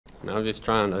I'm just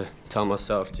trying to tell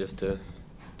myself just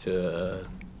to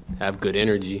have good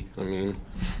energy. I mean,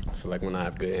 I feel like when I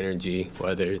have good energy,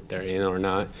 whether they're in or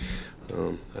not,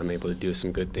 I'm able to do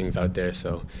some good things out there.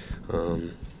 So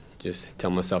just tell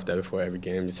myself that before every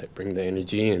game, just bring the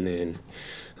energy and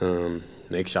then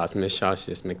make shots, miss shots,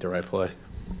 just make the right play.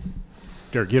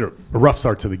 Derrick, you had a rough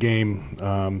start to the game.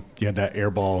 You had that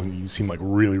air ball, and you seemed like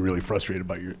really, really frustrated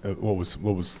about what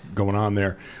was going on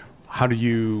there. How do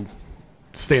you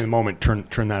stay in the moment,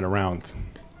 turn that around?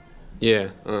 Yeah,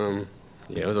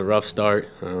 it was a rough start.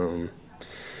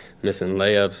 Missing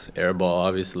layups, air ball,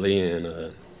 obviously, and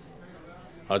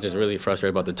I was just really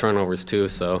frustrated about the turnovers too.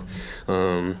 So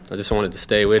I just wanted to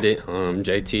stay with it.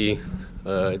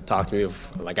 JT talked to me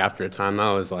like after a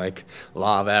timeout. It was like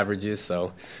law of averages.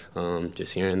 So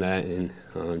just hearing that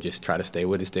and just try to stay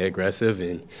with it, stay aggressive,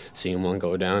 and seeing one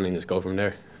go down and just go from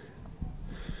there.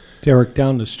 Derrick,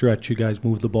 down the stretch, you guys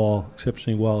move the ball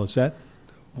exceptionally well. Is that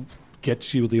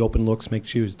gets you the open looks,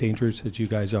 makes you as dangerous as you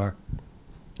guys are?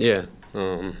 Yeah.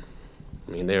 I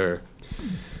mean, they were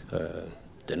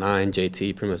denying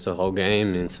JT pretty much the whole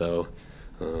game, and so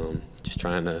just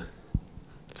trying to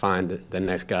find the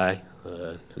next guy.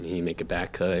 I mean, he make a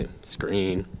back cut,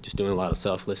 screen, just doing a lot of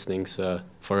selfless things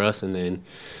for us, and then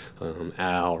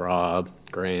Al, Rob,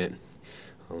 Grant,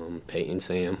 Payton,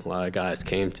 Sam, a lot of guys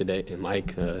came today, and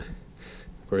Mike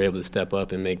were able to step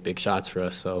up and make big shots for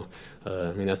us. So,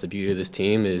 I mean, that's the beauty of this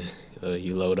team is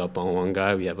you load up on one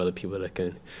guy, we have other people that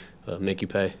can make you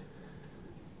pay.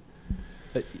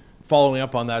 Following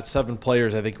up on that, 7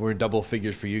 players, I think, were in double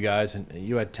figures for you guys, and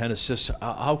you had 10 assists.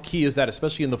 How key is that,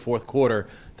 especially in the fourth quarter,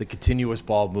 the continuous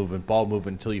ball movement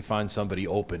until you find somebody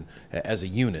open as a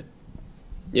unit?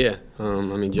 Yeah, I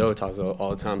mean, Joe talks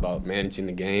all the time about managing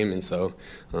the game, and so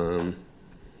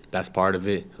that's part of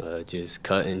it, just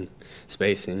cutting,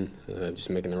 spacing, just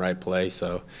making the right play.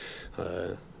 So,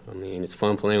 I mean, it's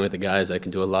fun playing with the guys that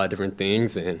can do a lot of different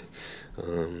things, and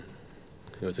it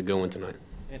was a good one tonight.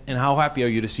 And how happy are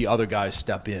you to see other guys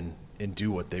step in and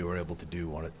do what they were able to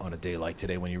do on a day like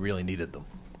today when you really needed them?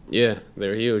 Yeah,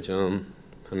 they're huge. I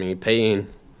mean, Payton,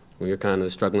 we were kind of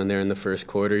struggling there in the first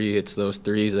quarter. He hits those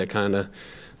threes that kind of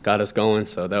got us going,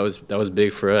 so that was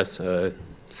big for us.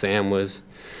 Sam was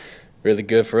really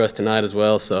good for us tonight as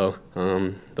well, so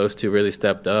those two really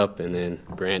stepped up, and then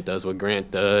Grant does what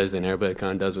Grant does, and everybody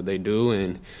kind of does what they do,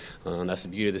 and that's the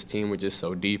beauty of this team. We're just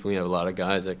so deep, and we have a lot of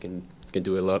guys that can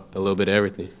do a little bit of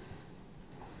everything.